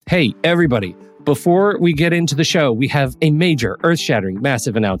Hey, everybody. Before we get into the show, we have a major, earth-shattering,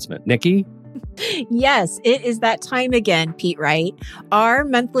 massive announcement. Nikki? Yes, it is that time again, Pete Wright. Our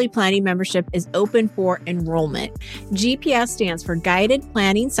monthly planning membership is open for enrollment. GPS stands for Guided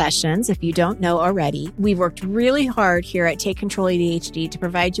Planning Sessions, if you don't know already. We've worked really hard here at Take Control ADHD to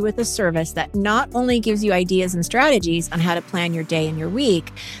provide you with a service that not only gives you ideas and strategies on how to plan your day and your week,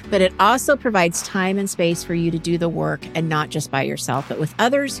 but it also provides time and space for you to do the work, and not just by yourself, but with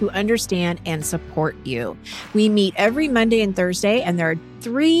others who understand and support you. We meet every Monday and Thursday, and there are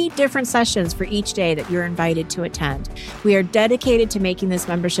 3 different sessions for each day that you're invited to attend. We are dedicated to making this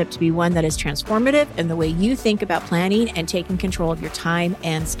membership to be one that is transformative in the way you think about planning and taking control of your time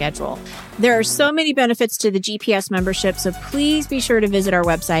and schedule. There are so many benefits to the GPS membership, so please be sure to visit our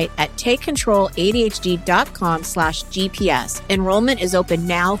website at takecontroladhd.com/GPS. Enrollment is open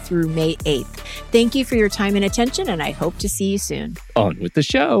now through May 8th. Thank you for your time and attention, and I hope to see you soon. On with the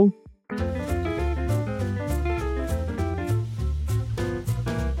show.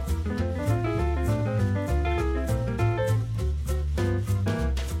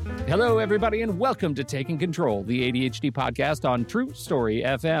 Hello, everybody, and welcome to Taking Control, the ADHD podcast on True Story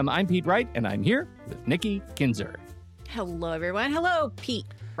FM. I'm Pete Wright, and I'm here with Nikki Kinzer. Hello, everyone. Hello, Pete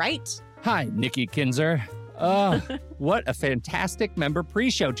Wright. Hi, Nikki Kinzer. What a fantastic member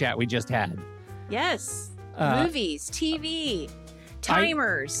pre-show chat we just had. Yes. Movies, TV,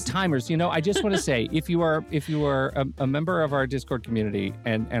 timers. Timers. You know, I just want to say, if you are a member of our Discord community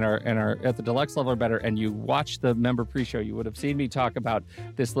and are at the deluxe level or better, and you watch the member pre-show, you would have seen me talk about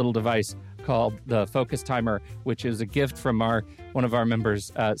this little device called the Focus Timer, which is a gift from one of our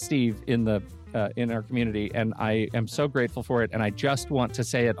members, Steve, in our community, and I am so grateful for it, and I just want to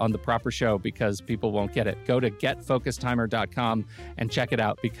say it on the proper show because people won't get it. Go to getfocustimer.com and check it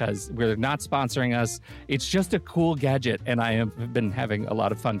out because we're not sponsoring us. It's just a cool gadget, and I have been having a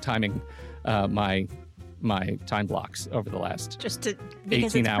lot of fun timing my time blocks over the last because 18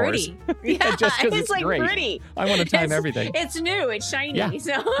 it's hours. Pretty. Yeah, just because it's like great. Pretty. I want to time everything. It's new. It's shiny. Yeah.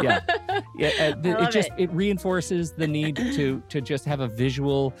 So. Yeah. It reinforces the need to just have a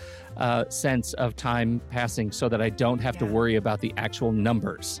visual sense of time passing so that I don't have to worry about the actual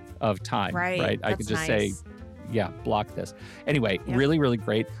numbers of time. Right. I could just say, block this. Anyway, really, really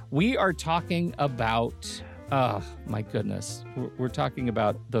great. We are talking about... Oh, my goodness. We're talking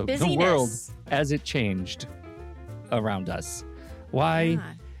about the world as it changed around us. Why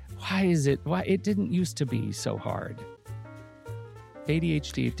it didn't used to be so hard.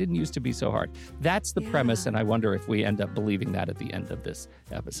 ADHD, it didn't used to be so hard. That's the premise, and I wonder if we end up believing that at the end of this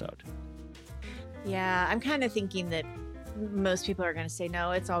episode. Yeah, I'm kind of thinking that most people are going to say,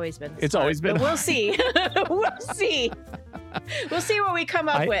 no, it's always been this It's hard. always been But we'll see. We'll see. We'll see what we come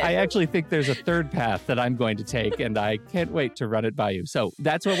up with. I actually think there's a third path that I'm going to take, and I can't wait to run it by you. So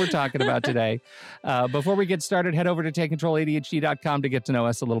that's what we're talking about today. Before we get started, head over to takecontroladhd.com to get to know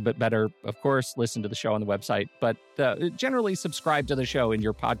us a little bit better. Of course, listen to the show on the website, but generally subscribe to the show in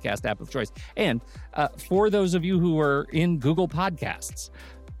your podcast app of choice. And for those of you who are in Google Podcasts,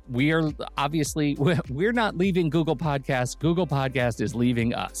 we're not leaving Google Podcasts. Google Podcast is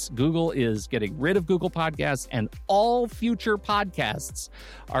leaving us. Google is getting rid of Google Podcasts, and all future podcasts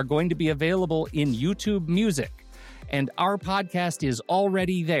are going to be available in YouTube Music. And our podcast is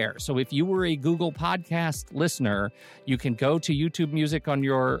already there. So if you were a Google Podcast listener, you can go to YouTube Music on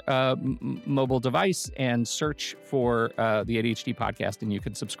your mobile device and search for the ADHD podcast, and you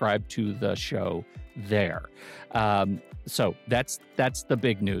can subscribe to the show there. So that's the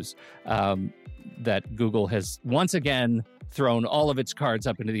big news, that Google has once again thrown all of its cards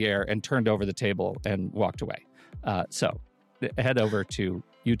up into the air and turned over the table and walked away. So head over to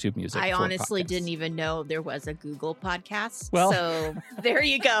YouTube Music. I honestly podcasts. didn't even know there was a Google podcast. Well, so there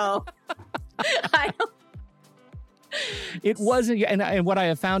you go. It wasn't, and what I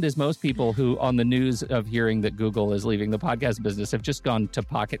have found is most people who, on the news of hearing that Google is leaving the podcast business, have just gone to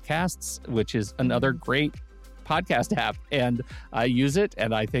Pocket Casts, which is another great podcast app, and I use it,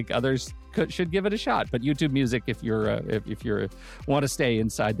 and I think others should give it a shot. But YouTube Music, if you want to stay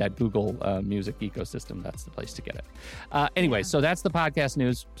inside that Google music ecosystem, that's the place to get it. Anyway, so that's the podcast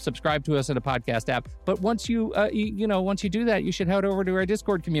news. Subscribe to us in a podcast app. But once you do that, you should head over to our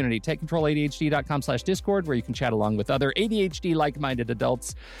Discord community, takecontroladhd.com/Discord, where you can chat along with other ADHD like-minded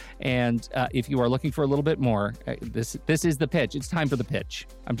adults. And if you are looking for a little bit more, this is the pitch. It's time for the pitch.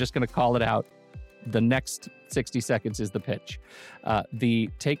 I'm just going to call it out. The next 60 seconds is the pitch. The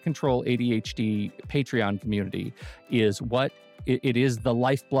Take Control ADHD Patreon community is it is the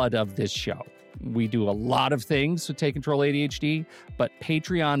lifeblood of this show. We do a lot of things to take control ADHD, but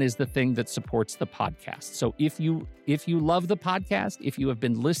Patreon is the thing that supports the podcast. So if you love the podcast, if you have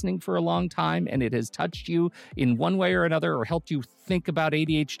been listening for a long time and it has touched you in one way or another, or helped you think about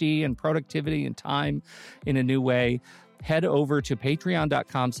ADHD and productivity and time in a new way, head over to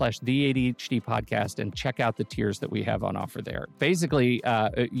patreon.com/the ADHD podcast and check out the tiers that we have on offer there. Basically,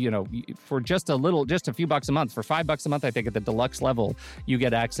 for just a few bucks a month, for $5 a month, I think at the deluxe level, you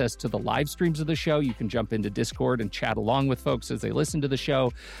get access to the live streams of the show. You can jump into Discord and chat along with folks as they listen to the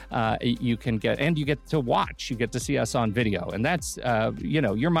show. You get to watch, you get to see us on video. And that's,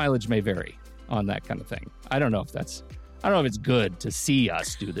 your mileage may vary on that kind of thing. I don't know if it's good to see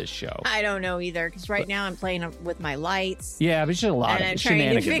us do this show. I don't know either, because right now I'm playing with my lights. Yeah, but it's just a lot and of I'm trying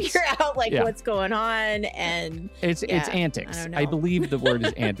to shenanigans. figure out what's going on, and it's antics. I don't know. I believe the word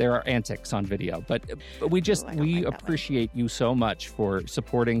is there are antics on video, but we appreciate you so much for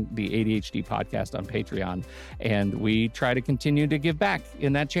supporting the ADHD podcast on Patreon, and we try to continue to give back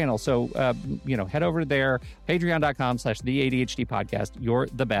in that channel. So head over there, patreon.com/the ADHD podcast. You're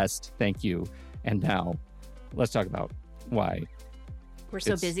the best. Thank you. And now let's talk about why we're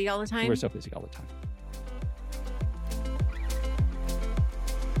so busy all the time. We're so busy all the time.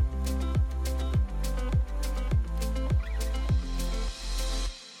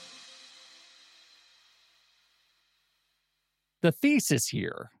 The thesis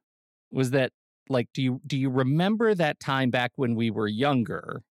here was that, do you remember that time back when we were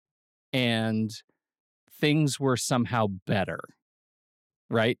younger and things were somehow better,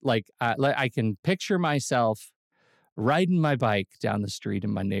 right? I can picture myself riding my bike down the street in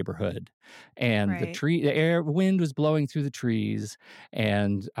my neighborhood, and the wind was blowing through the trees,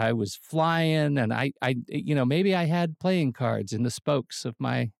 and I was flying, and I maybe I had playing cards in the spokes of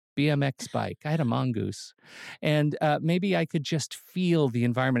my BMX bike. I had a mongoose, and maybe I could just feel the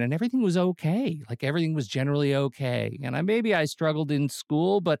environment, and everything was okay. Everything was generally okay, and maybe I struggled in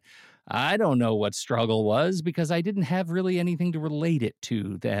school, but I don't know what struggle was because I didn't have really anything to relate it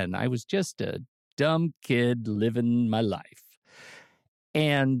to then. I was just a dumb kid living my life.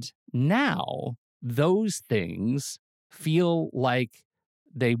 And now those things feel like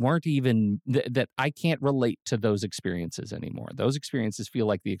they weren't even, that I can't relate to those experiences anymore. Those experiences feel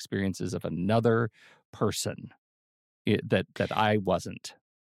like the experiences of another person that I wasn't.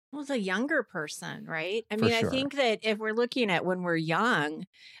 Well, the younger person, right? I For mean, sure. I think that if we're looking at when we're young,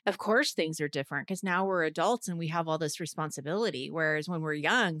 of course things are different because now we're adults and we have all this responsibility. Whereas when we're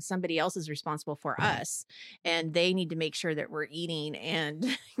young, somebody else is responsible for us, and they need to make sure that we're eating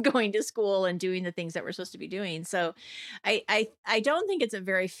and going to school and doing the things that we're supposed to be doing. So I don't think it's a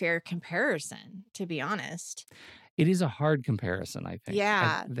very fair comparison, to be honest. It is a hard comparison, I think.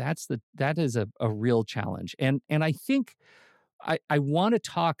 Yeah. That is a real challenge. And I think I want to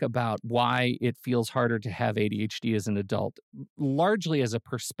talk about why it feels harder to have ADHD as an adult, largely as a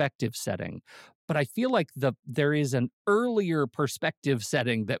perspective setting. But I feel like there is an earlier perspective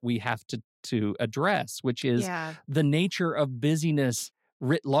setting that we have to address, which is the nature of busyness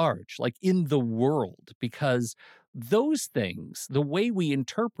writ large, in the world, because those things, the way we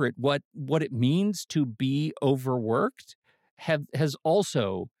interpret what it means to be overworked, has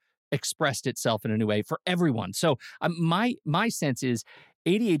also expressed itself in a new way for everyone. So my sense is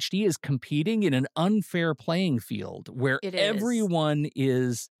ADHD is competing in an unfair playing field where everyone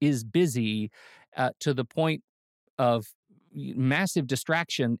is busy to the point of massive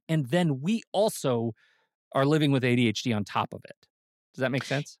distraction, and then we also are living with ADHD on top of it. Does that make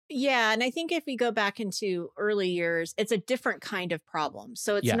sense? Yeah. And I think if we go back into early years, it's a different kind of problem.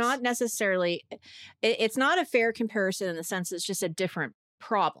 So it's not necessarily, it's not a fair comparison in the sense it's just a different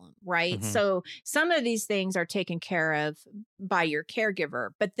problem, right? Mm-hmm. So some of these things are taken care of by your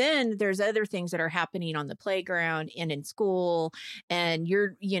caregiver, but then there's other things that are happening on the playground and in school. And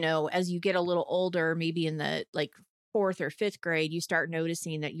you're, as you get a little older, maybe in the fourth or fifth grade, you start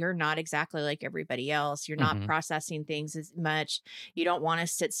noticing that you're not exactly like everybody else. You're not processing things as much. You don't want to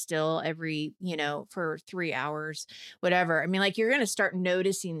sit still for 3 hours, whatever. I mean, you're going to start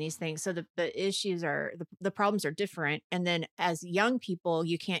noticing these things. So the issues are, the problems are different. And then as young people,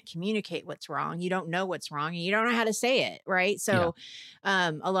 you can't communicate what's wrong. You don't know what's wrong and you don't know how to say it. Right. So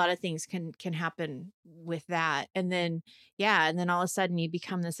a lot of things can happen with that. And then all of a sudden you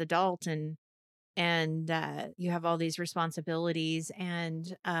become this adult and you have all these responsibilities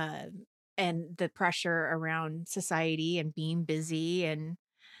and the pressure around society and being busy and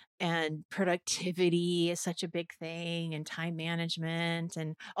productivity is such a big thing, and time management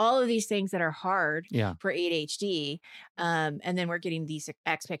and all of these things that are hard for ADHD. And then we're getting these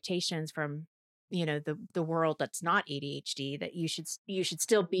expectations from the world that's not ADHD, that you should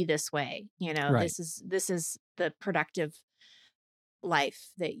still be this way. Right. This is the productive life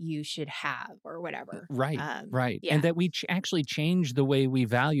that you should have, or whatever. Right, right. And Yeah, that we actually change the way we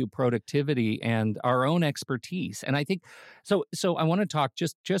value productivity and our own expertise. And I think so. So I want to talk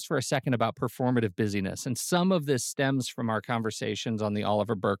just for a second about performative busyness. And some of this stems from our conversations on the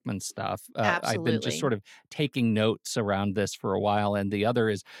Oliver Berkman stuff. I've been just absolutely. sort of taking notes around this for a while. And the other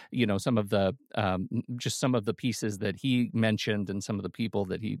is, some of the just some of the pieces that he mentioned and some of the people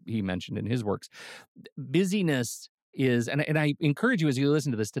that he mentioned in his works. Busyness is, and I encourage you as you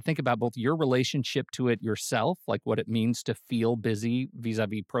listen to this to think about both your relationship to it yourself, like what it means to feel busy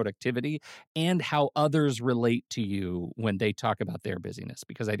vis-a-vis productivity, and how others relate to you when they talk about their busyness,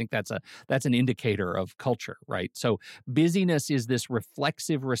 because I think that's an indicator of culture, right? So busyness is this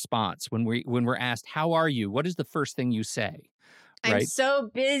reflexive response when we're asked, how are you? What is the first thing you say? I'm Right?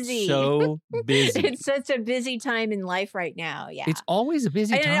 so busy. So busy. It's such a busy time in life right now. Yeah. It's always a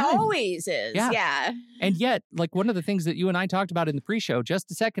busy And time. it always is. Yeah. Yeah. And yet, like, one of the things that you and I talked about in the pre-show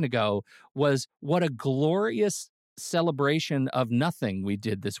just a second ago was what a glorious celebration of nothing we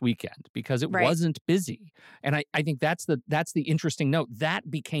did this weekend, because it Right. wasn't busy. And I think that's the interesting note. That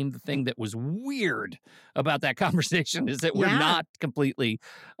became the thing that was weird about that conversation, is that we're Yeah. not completely,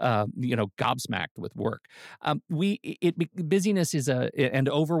 gobsmacked with work. Busyness and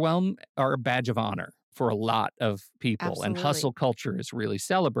overwhelm are a badge of honor for a lot of people, and Absolutely. hustle culture is really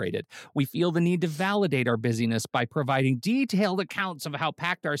celebrated. We feel the need to validate our busyness by providing detailed accounts of how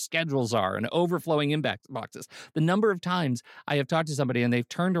packed our schedules are and overflowing inbox boxes. The number of times I have talked to somebody and they've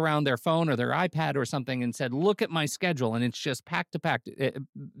turned around their phone or their iPad or something and said, "Look at my schedule," and it's just packed to packed,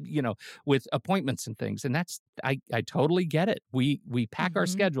 with appointments and things. And that's I totally get it. We pack our Mhm.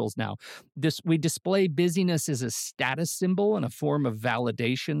 schedules now. We display busyness as a status symbol and a form of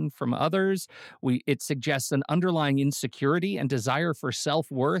validation from others. It suggests an underlying insecurity and desire for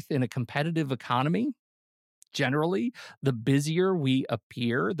self-worth in a competitive economy. Generally, the busier we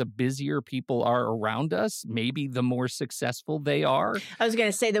appear, the busier people are around us, maybe the more successful they are. I was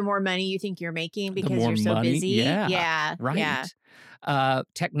going to say, the more money you think you're making The because more you're so money, busy. yeah, Yeah. right. Yeah.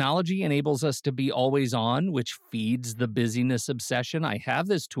 Technology enables us to be always on, which feeds the busyness obsession. I have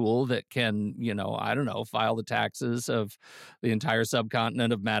this tool that can, file the taxes of the entire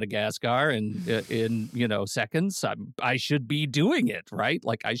subcontinent of Madagascar in seconds. I should be doing it, right?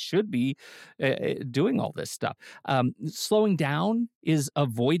 Like, I should be doing all this stuff. Slowing down is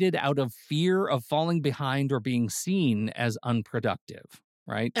avoided out of fear of falling behind or being seen as unproductive.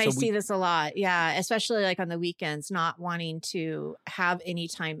 Right. I see this a lot. Yeah. Especially like on the weekends, not wanting to have any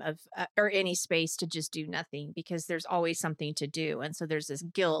time of or any space to just do nothing, because there's always something to do. And so there's this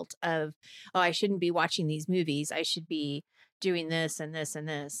guilt of, oh, I shouldn't be watching these movies. I should be doing this and this and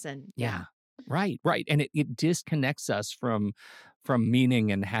this. And yeah. Right. And it disconnects us from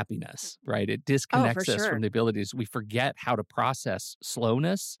meaning and happiness, right? It disconnects us sure. from the abilities. We forget how to process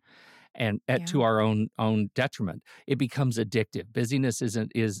slowness and Yeah. to our own detriment. It becomes addictive. Busyness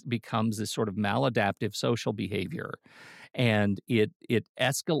becomes this sort of maladaptive social behavior, and it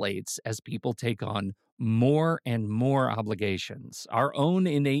escalates as people take on more and more obligations. Our own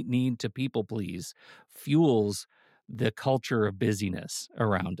innate need to people please fuels the culture of busyness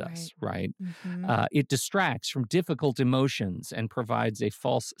around us, right? Mhm. It distracts from difficult emotions and provides a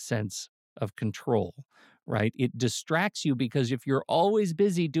false sense of control, right? It distracts you because if you're always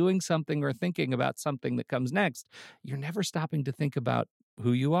busy doing something or thinking about something that comes next, you're never stopping to think about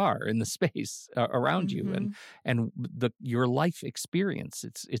who you are in the space around you Mhm. and your life experience.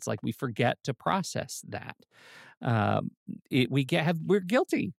 It's like we forget to process that. We're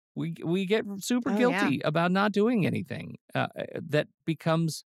guilty. We get super Oh, yeah. guilty about not doing anything. That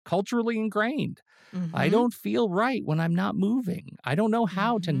becomes culturally ingrained. I Mhm. don't feel right when I'm not moving. I don't know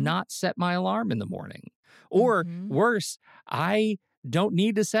how to Mhm. not set my alarm in the morning. Or Mhm. worse, I don't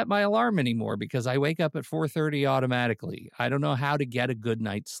need to set my alarm anymore because I wake up at 4:30 automatically. I don't know how to get a good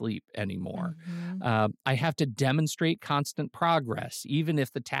night's sleep anymore. Mhm. I have to demonstrate constant progress, even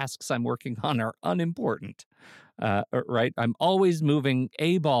if the tasks I'm working on are unimportant. Right? I'm always moving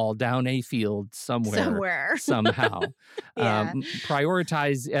a ball down a field somewhere, somehow. Yeah. We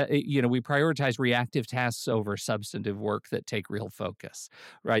prioritize reactive tasks over substantive work that take real focus,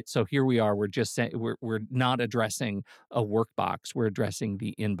 right? So here we are. We're just saying we're not addressing a work box. We're addressing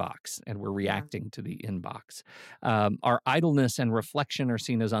the inbox, and we're reacting to the inbox. Our idleness and reflection are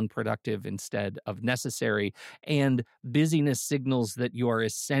seen as unproductive instead of necessary, and busyness signals that you are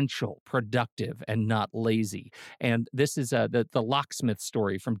essential, productive, and not lazy. And this is the locksmith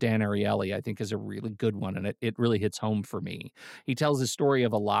story from Dan Ariely, I think, is a really good one, and it really hits home for me. He tells a story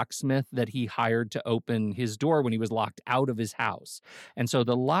of a locksmith that he hired to open his door when he was locked out of his house. And so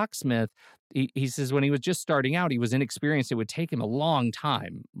the locksmith, he says when he was just starting out, he was inexperienced. It would take him a long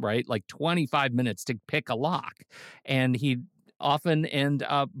time, right? Like 25 minutes to pick a lock. And he'd often end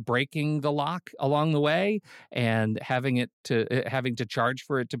up breaking the lock along the way and having to charge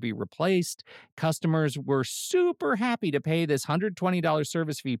for it to be replaced. Customers were super happy to pay this $120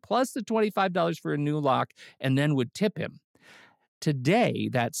 service fee plus the $25 for a new lock and then would tip him. Today,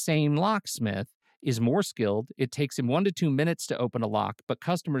 that same locksmith is more skilled. It takes him 1 to 2 minutes to open a lock, but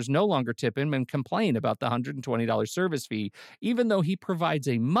customers no longer tip him and complain about the $120 service fee, even though he provides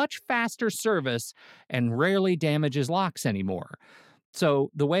a much faster service and rarely damages locks anymore. So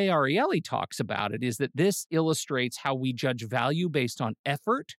the way Ariely talks about it is that this illustrates how we judge value based on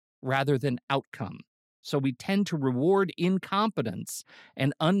effort rather than outcome. So we tend to reward incompetence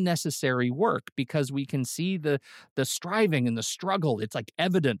and unnecessary work because we can see the striving and the struggle. It's like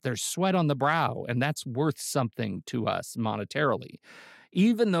evident, there's sweat on the brow, and that's worth something to us monetarily.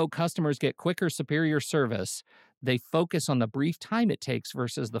 Even though customers get quicker, superior service, they focus on the brief time it takes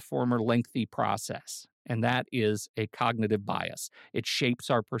versus the former lengthy process. And that is a cognitive bias. It shapes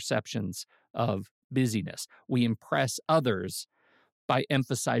our perceptions of busyness. We impress others by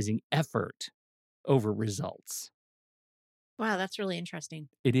emphasizing effort over results. Wow, that's really interesting.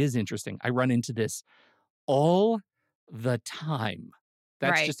 It is interesting. I run into this all the time.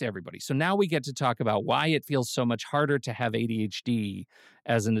 That's Right. just everybody. So now we get to talk about why it feels so much harder to have ADHD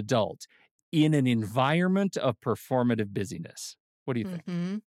as an adult in an environment of performative busyness. What do you think?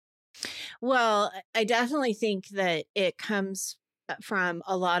 Mm-hmm. Well, I definitely think that it comes from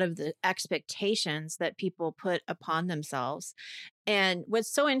a lot of the expectations that people put upon themselves. And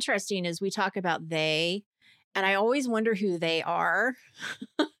what's so interesting is we talk about they, and I always wonder who they are.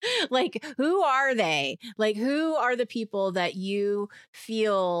 Like, who are they? Like, who are the people that you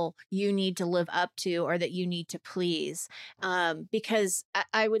feel you need to live up to or that you need to please? Because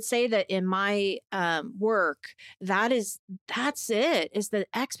I would say that in my work, that's it, is that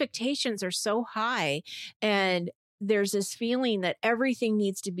expectations are so high. And there's this feeling that everything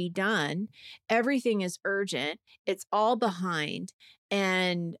needs to be done. Everything is urgent. It's all behind.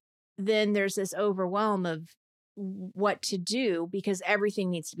 And then there's this overwhelm of what to do because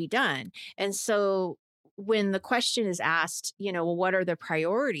everything needs to be done. And so when the question is asked, well, what are the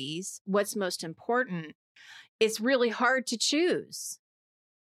priorities? What's most important? It's really hard to choose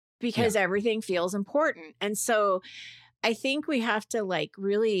because everything feels important. And so I think we have to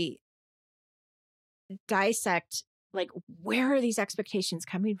really dissect, where are these expectations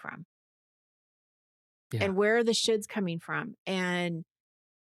coming from? Yeah. And where are the shoulds coming from? And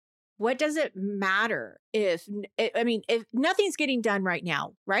what does it matter if nothing's getting done right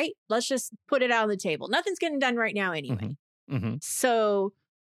now, right? Let's just put it out on the table. Nothing's getting done right now anyway. Mm-hmm. Mm-hmm. So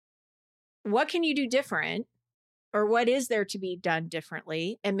what can you do different? Or what is there to be done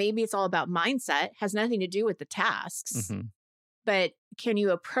differently? And maybe it's all about mindset, has nothing to do with the tasks. Mm-hmm. But can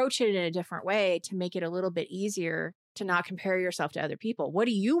you approach it in a different way to make it a little bit easier to not compare yourself to other people? What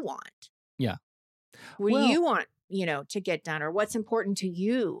do you want? Yeah. What do you want, to get done, or what's important to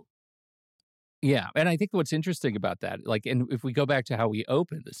you? Yeah. And I think what's interesting about that, and if we go back to how we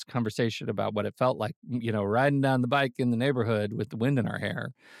opened this conversation about what it felt like, riding down the bike in the neighborhood with the wind in our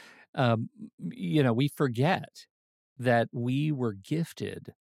hair, we forget that we were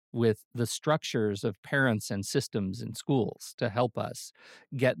gifted with the structures of parents and systems in schools to help us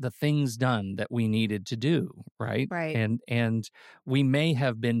get the things done that we needed to do, right? Right. And we may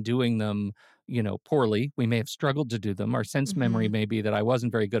have been doing them, poorly. We may have struggled to do them. Our sense memory may be that I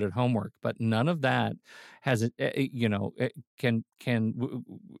wasn't very good at homework, but none of that has,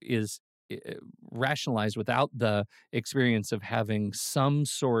 is rationalized without the experience of having some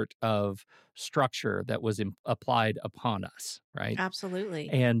sort of structure that was applied upon us, right? Absolutely.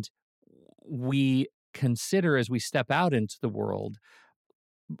 And we consider, as we step out into the world,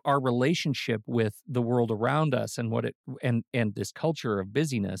 our relationship with the world around us and and this culture of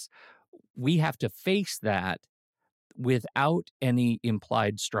busyness. We have to face that without any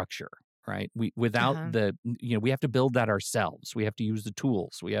implied structure, right? We have to build that ourselves. We have to use the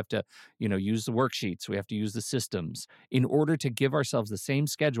tools. We have to, use the worksheets. We have to use the systems in order to give ourselves the same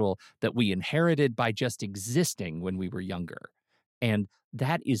schedule that we inherited by just existing when we were younger. And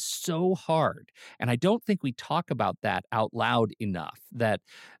that is so hard. And I don't think we talk about that out loud enough, that,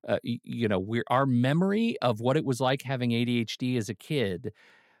 our memory of what it was like having ADHD as a kid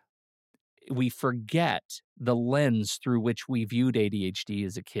we forget the lens through which we viewed ADHD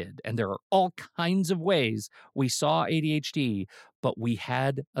as a kid. And there are all kinds of ways we saw ADHD, but we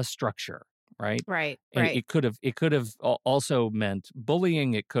had a structure, right? Right. And Right. it could have also meant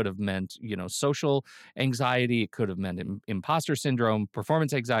bullying. It could have meant, social anxiety. It could have meant imposter syndrome,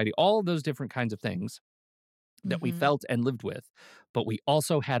 performance anxiety, all of those different kinds of things that we Mm-hmm. felt and lived with. But we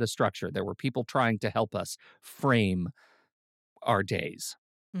also had a structure. There were people trying to help us frame our days,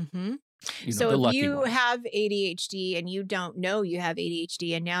 Mm-hmm. the So if lucky you ones. have ADHD and you don't know you have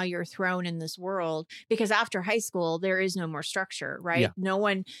ADHD and now you're thrown in this world, because after high school, there is no more structure, right? Yeah. No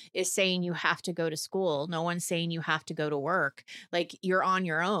one is saying you have to go to school. No one's saying you have to go to work. Like you're on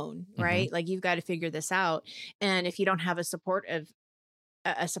your own, right? Like you've got to figure this out. And if you don't have a support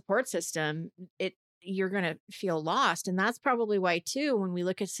system, you're going to feel lost. And that's probably why too, when we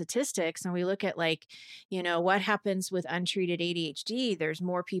look at statistics and we look at what happens with untreated ADHD, there's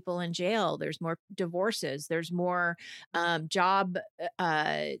more people in jail, there's more divorces, there's more job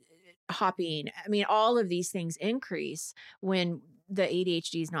hopping. I mean, all of these things increase when the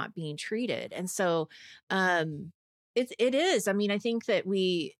ADHD is not being treated. And so it is, I mean, I think that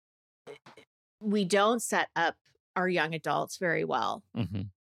we don't set up our young adults very well. Mm-hmm.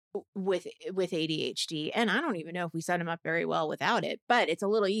 with ADHD. And I don't even know if we set them up very well without it, but it's a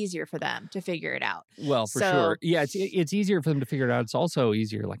little easier for them to figure it out. Well, for sure. Yeah, it's easier for them to figure it out. It's also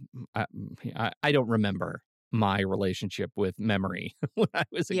easier. Like I don't remember my relationship with memory when I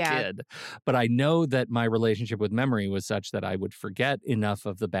was a kid, but I know that my relationship with memory was such that I would forget enough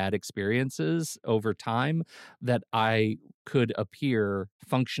of the bad experiences over time that I could appear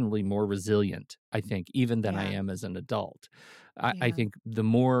functionally more resilient, I think, even than I am as an adult. I think the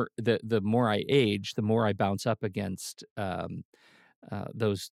more I age, the more I bounce up against the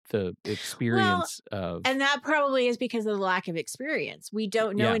experience of. And that probably is because of the lack of experience. We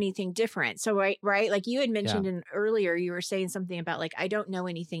don't know anything different. So right, like you had mentioned earlier, you were saying something about like I don't know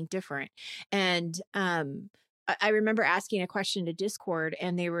anything different, and I remember asking a question to Discord,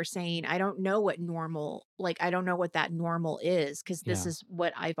 and they were saying I don't know what normal, like I don't know what that normal is because this is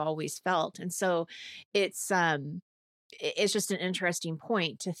what I've always felt, and so it's just an interesting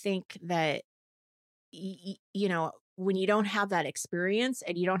point to think that, when you don't have that experience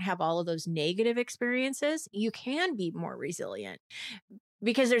and you don't have all of those negative experiences, you can be more resilient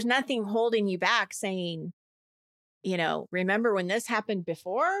because there's nothing holding you back saying, remember when this happened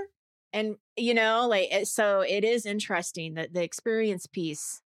before? And, so it is interesting that the experience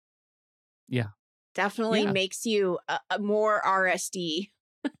piece definitely makes you a more RSD.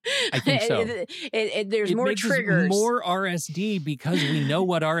 I think so. There's more triggers. More RSD because we know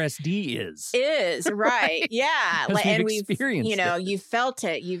what RSD is. Right. Yeah. And we've experienced it. You've felt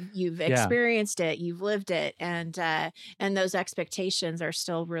it. You've experienced it. You've lived it. And those expectations are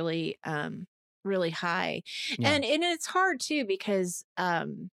still really, really high. Yeah. And it's hard too, because, I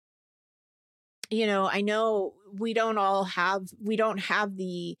know we don't have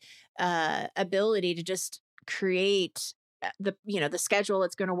the ability to just create the schedule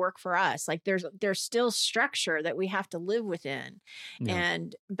that's going to work for us. Like there's still structure that we have to live within.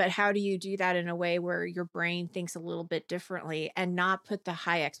 But how do you do that in a way where your brain thinks a little bit differently and not put the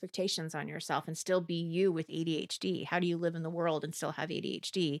high expectations on yourself and still be you with ADHD? How do you live in the world and still have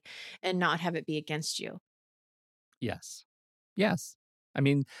ADHD and not have it be against you? Yes. I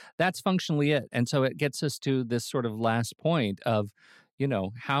mean, that's functionally it. And so it gets us to this sort of last point of,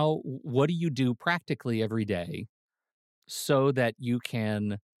 what do you do practically every day so that you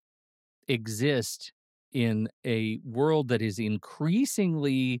can exist in a world that is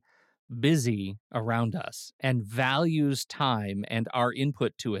increasingly busy around us and values time and our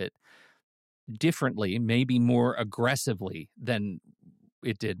input to it differently, maybe more aggressively than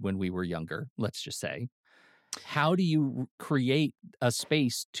it did when we were younger, let's just say. How do you create a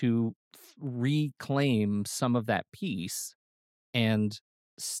space to reclaim some of that peace and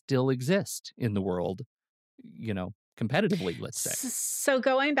still exist in the world, competitively, let's say? So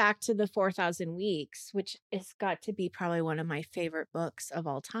going back to the 4,000 Weeks, which has got to be probably one of my favorite books of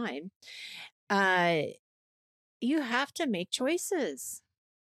all time, you have to make choices.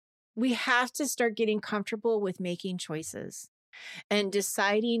 We have to start getting comfortable with making choices and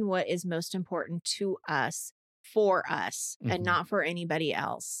deciding what is most important to us, for us, and not for anybody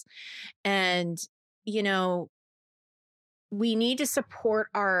else. And, we need to support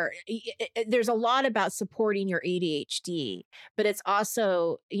there's a lot about supporting your ADHD, but it's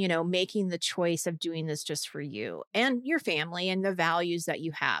also, making the choice of doing this just for you and your family and the values that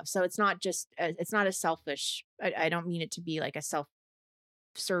you have. So it's not just, it's not a selfish, I don't mean it to be like a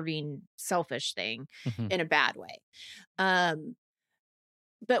self-serving, selfish thing in a bad way.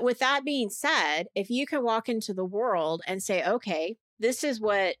 But with that being said, if you can walk into the world and say, okay, this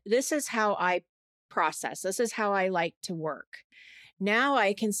is how I process, this is how I like to work. Now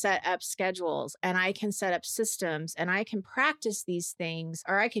I can set up schedules and I can set up systems and I can practice these things,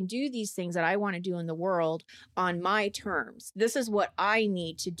 or I can do these things that I want to do in the world on my terms. This is what I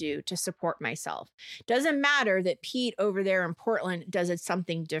need to do to support myself. Doesn't matter that Pete over there in Portland does it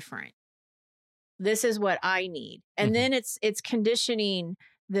something different. This is what I need. And then it's conditioning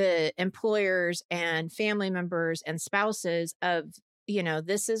the employers and family members and spouses of,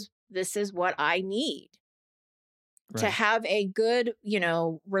 this is what I need. Right. To have a good,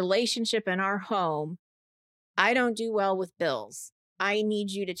 relationship in our home. I don't do well with bills. I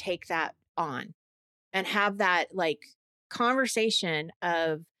need you to take that on and have that conversation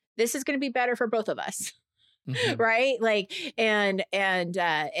of, this is going to be better for both of us. Right. And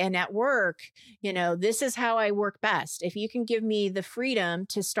at work, this is how I work best. If you can give me the freedom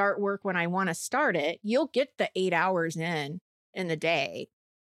to start work when I want to start it, you'll get the 8 hours in the day.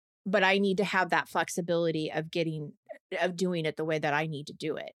 But I need to have that flexibility of doing it the way that I need to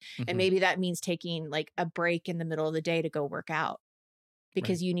do it. And maybe that means taking a break in the middle of the day to go work out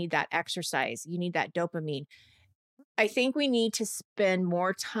because you need that exercise. You need that dopamine. I think we need to spend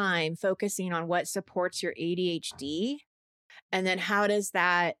more time focusing on what supports your ADHD and then how does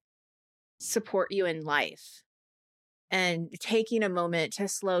that support you in life, and taking a moment to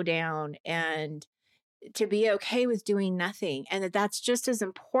slow down and to be okay with doing nothing. And that's just as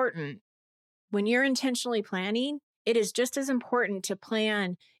important when you're intentionally planning. It is just as important to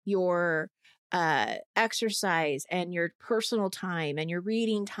plan your exercise and your personal time and your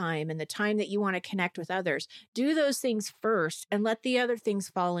reading time and the time that you want to connect with others. Do those things first and let the other things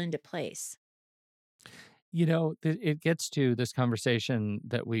fall into place. It gets to this conversation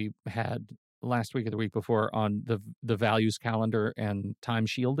that we had last week or the week before on the values calendar and time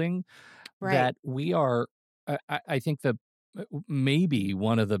shielding. Right. That we are, I think maybe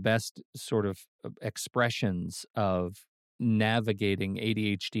one of the best sort of expressions of navigating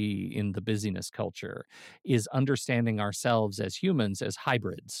ADHD in the busyness culture is understanding ourselves as humans as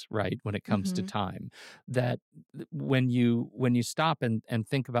hybrids, right? When it comes to time, that when you stop and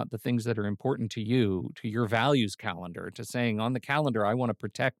think about the things that are important to you, to your values calendar, to saying on the calendar, I want to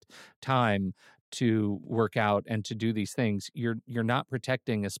protect time to work out and to do these things, you're not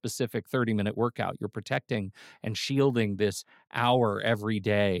protecting a specific 30-minute workout. You're protecting and shielding this hour every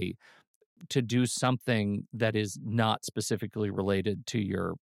day to do something that is not specifically related to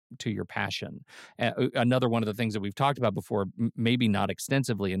your passion. Another one of the things that we've talked about before, maybe not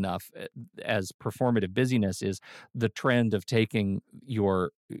extensively enough as performative busyness, is the trend of taking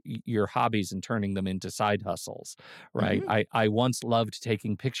your hobbies and turning them into side hustles, right? I once loved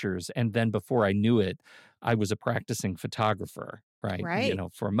taking pictures, and then before I knew it, I was a practicing photographer, right?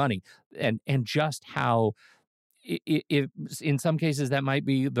 For money. And just how in some cases that might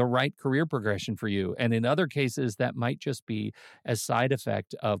be the right career progression for you, and in other cases that might just be a side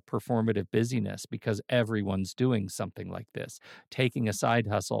effect of performative busyness because everyone's doing something like this, taking a side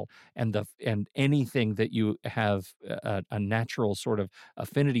hustle, and anything that you have a natural sort of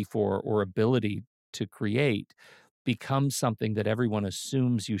affinity for or ability to create becomes something that everyone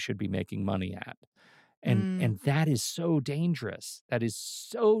assumes you should be making money at. And that is so dangerous. That is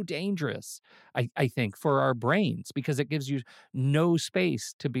so dangerous, I think, for our brains, because it gives you no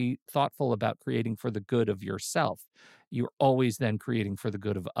space to be thoughtful about creating for the good of yourself. You're always then creating for the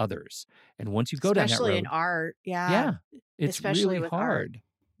good of others. And once you go down that road, especially in art, it's especially really with hard. Art.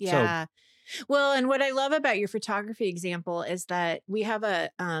 Yeah. Well, and what I love about your photography example is that we have a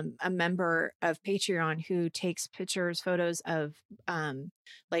member of Patreon who takes photos of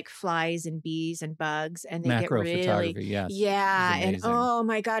flies and bees and bugs, and they macro get really, photography, yes. Yeah. And oh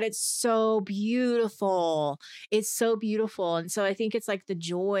my God, it's so beautiful. It's so beautiful. And so I think it's the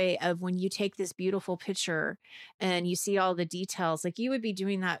joy of when you take this beautiful picture and you see all the details, you would be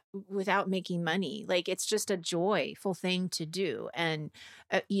doing that without making money. It's just a joyful thing to do. And,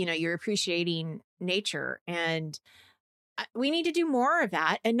 you're appreciating nature, and we need to do more of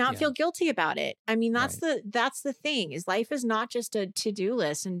that and not feel guilty about it. I mean, that's the thing, is life is not just a to-do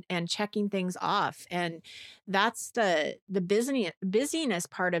list and checking things off. And that's the busyness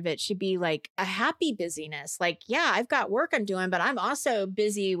part of it should be a happy busyness. I've got work I'm doing, but I'm also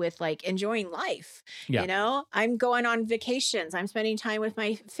busy with enjoying life. Yeah. I'm going on vacations. I'm spending time with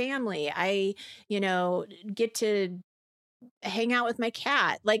my family. I, get to hang out with my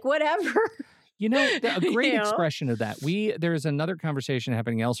cat, whatever. A great You know? expression of that. There's another conversation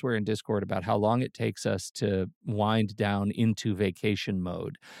happening elsewhere in Discord about how long it takes us to wind down into vacation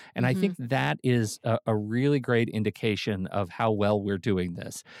mode. And I think that is a really great indication of how well we're doing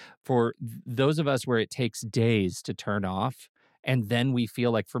this. For those of us where it takes days to turn off, and then we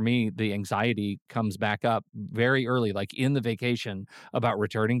feel like, for me, the anxiety comes back up very early, like in the vacation, about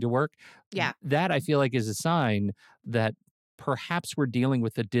returning to work. Yeah. That I feel like is a sign that perhaps we're dealing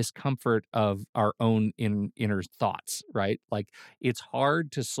with the discomfort of our own inner thoughts, right? Like, it's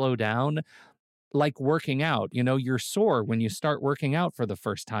hard to slow down, like working out. You're sore when you start working out for the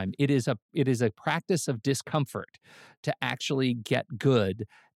first time. It is a practice of discomfort to actually get good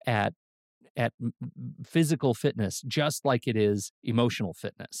at physical fitness, just like it is emotional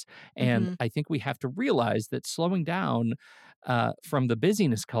fitness. And I think we have to realize that slowing down from the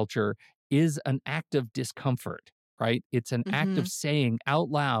busyness culture is an act of discomfort, right? It's an act of saying out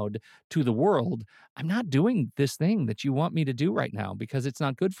loud to the world, I'm not doing this thing that you want me to do right now because it's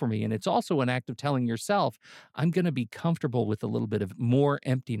not good for me. And it's also an act of telling yourself, I'm going to be comfortable with a little bit of more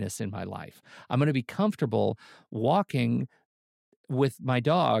emptiness in my life. I'm going to be comfortable walking with my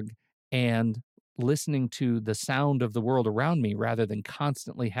dog and listening to the sound of the world around me rather than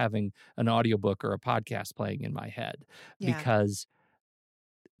constantly having an audiobook or a podcast playing in my head, because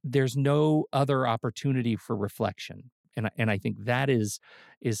there's no other opportunity for reflection. And I think that is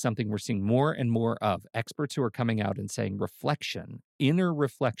something we're seeing more and more of. Experts who are coming out and saying reflection, inner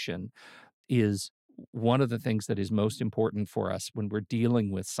reflection, is one of the things that is most important for us when we're dealing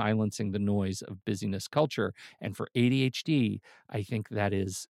with silencing the noise of busyness culture. And for ADHD, I think that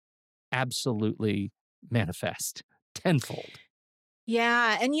is absolutely manifest tenfold.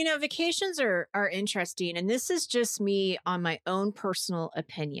 Yeah. And, vacations are interesting. And this is just me on my own personal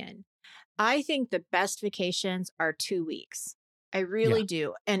opinion. I think the best vacations are 2 weeks. I really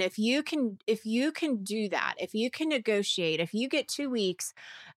do. And if you can do that, if you can negotiate, if you get 2 weeks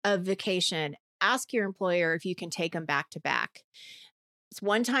of vacation, ask your employer if you can take them back to back. It's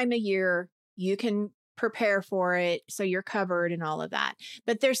one time a year. You can prepare for it so you're covered and all of that.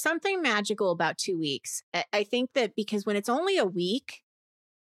 But there's something magical about 2 weeks. I think that because when it's only a week,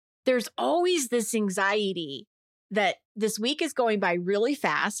 there's always this anxiety that this week is going by really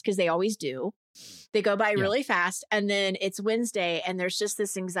fast, because they always do. They go by really fast. And then it's Wednesday and there's just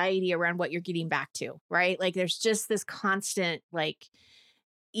this anxiety around what you're getting back to, right? Like there's just this constant, like,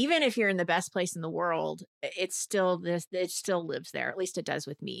 even if you're in the best place in the world, it still lives there. At least it does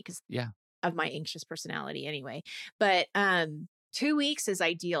with me, because of my anxious personality anyway. But 2 weeks is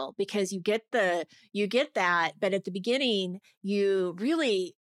ideal because you get that. But at the beginning, you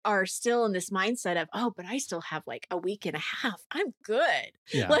really are still in this mindset of, oh, but I still have like a week and a half. I'm good.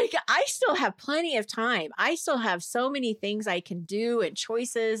 Yeah. Like I still have plenty of time. I still have so many things I can do and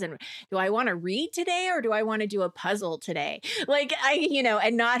choices. And do I want to read today or do I want to do a puzzle today? Like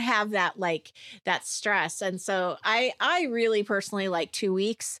and not have that, like that stress. And so I really personally like 2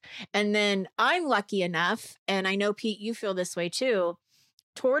 weeks. And then I'm lucky enough, and I know, Pete, you feel this way too.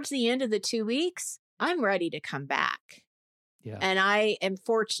 Towards the end of the 2 weeks, I'm ready to come back. Yeah. And I am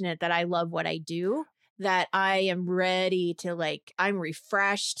fortunate that I love what I do, that I am ready to I'm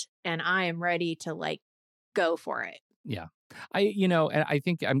refreshed and I am ready to go for it. Yeah. And I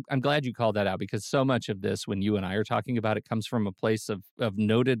think I'm glad you called that out, because so much of this, when you and I are talking about it, comes from a place of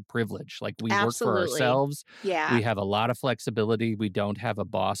noted privilege. Like we work for ourselves. Yeah. We have a lot of flexibility. We don't have a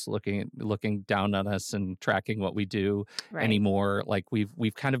boss looking down on us and tracking what we do anymore. Like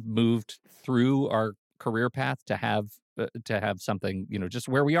we've kind of moved through our career path to have something, just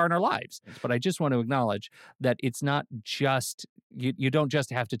where we are in our lives. But I just want to acknowledge that it's not just, you don't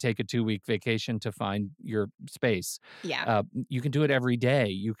just have to take a 2-week vacation to find your space. Yeah. You can do it every day.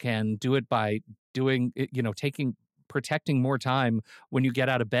 You can do it by doing, protecting more time when you get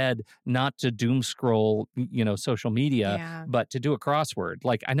out of bed, not to doom scroll, social media, but to do a crossword.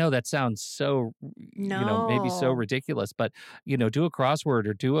 Like, I know that sounds so, maybe so ridiculous, but, do a crossword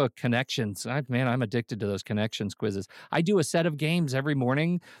or do a connections. I'm addicted to those connections quizzes. I do a set of games every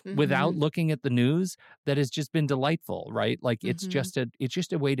morning without looking at the news that has just been delightful, right? Like it's just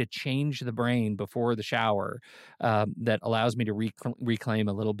a way to change the brain before the shower that allows me to reclaim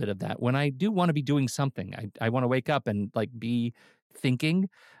a little bit of that. When I do want to be doing something, I want to wake up and be thinking.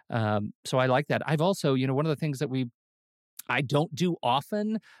 So I like that. I've also, one of the things that I don't do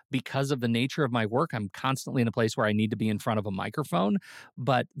often because of the nature of my work. I'm constantly in a place where I need to be in front of a microphone.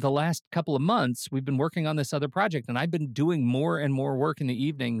 But the last couple of months, we've been working on this other project, and I've been doing more and more work in the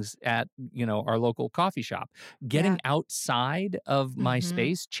evenings at, our local coffee shop. Getting outside of my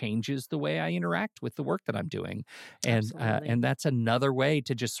space changes the way I interact with the work that I'm doing. And that's another way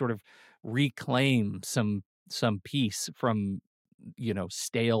to just sort of reclaim some peace from,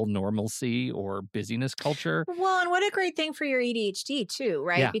 stale normalcy or busyness culture. Well, and what a great thing for your ADHD too,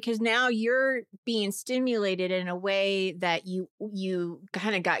 right? Yeah. Because now you're being stimulated in a way that you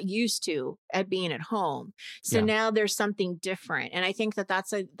kind of got used to at being at home. So Yeah. now there's something different. And I think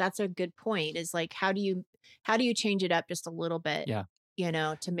that's a good point, is like, how do you change it up just a little bit? Yeah.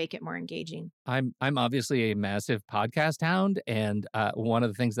 To make it more engaging. I'm obviously a massive podcast hound, and one of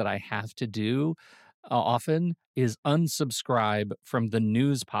the things that I have to do often is unsubscribe from the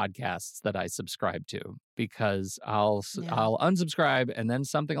news podcasts that I subscribe to, because I'll unsubscribe and then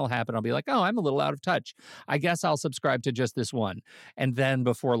something will happen. I'll be like, oh, I'm a little out of touch. I guess I'll subscribe to just this one. And then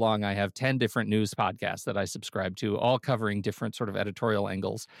before long, I have 10 different news podcasts that I subscribe to, all covering different sort of editorial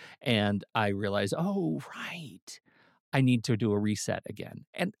angles. And I realize, oh, right, I need to do a reset again.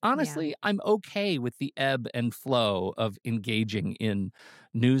 And honestly, I'm okay with the ebb and flow of engaging in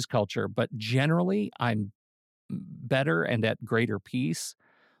news culture, but generally I'm better and at greater peace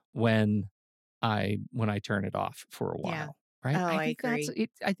when I turn it off for a while. Yeah. Right? Oh, I agree.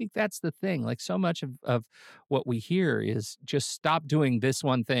 I think that's the thing. Like, so much of what we hear is just stop doing this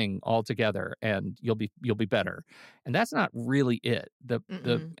one thing altogether and you'll be better. And that's not really it. The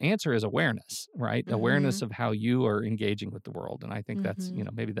answer is awareness, right? Mm-hmm. Awareness of how you are engaging with the world. And I think that's,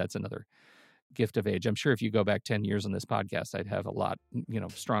 maybe that's another gift of age. I'm sure if you go back 10 years on this podcast, I'd have a lot,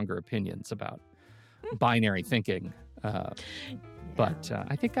 stronger opinions about binary thinking. But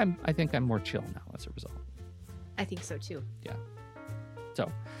I think I'm more chill now as a result. I think so too. Yeah.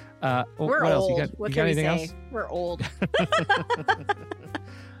 So, we're what old. else? What you can got we anything say? else? We're old.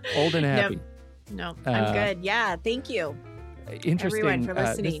 Old and happy. No, I'm good. Yeah, thank you, interesting, everyone, for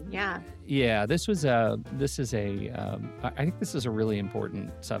listening. Yeah, this is a. I think this is a really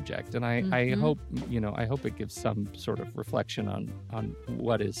important subject, and I hope it gives some sort of reflection on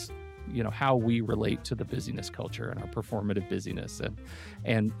what is, how we relate to the busyness culture and our performative busyness,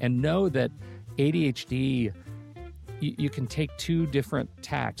 and know that ADHD. You can take two different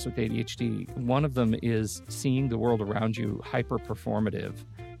tacks with ADHD. One of them is seeing the world around you hyper-performative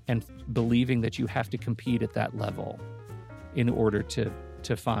and believing that you have to compete at that level in order to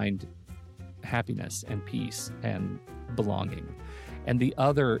find happiness and peace and belonging. And the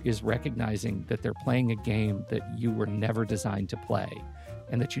other is recognizing that they're playing a game that you were never designed to play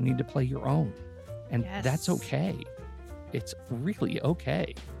and that you need to play your own. And that's okay. It's really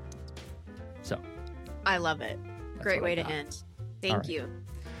okay. So I love it. Great way to end. Thank you.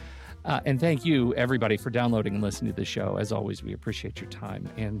 And thank you, everybody, for downloading and listening to the show. As always, we appreciate your time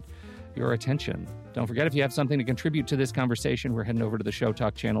and your attention. Don't forget, if you have something to contribute to this conversation, we're heading over to the Show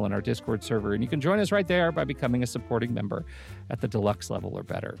Talk channel in our Discord server, and you can join us right there by becoming a supporting member at the deluxe level or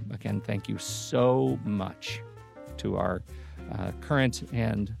better. Again, thank you so much to our current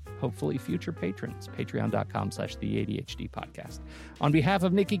and hopefully future patrons. Patreon.com/The ADHD Podcast. On behalf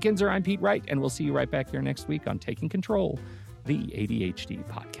of Nikki Kinzer, I'm Pete Wright, and we'll see you right back here next week on Taking Control, the ADHD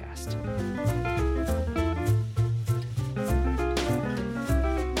Podcast.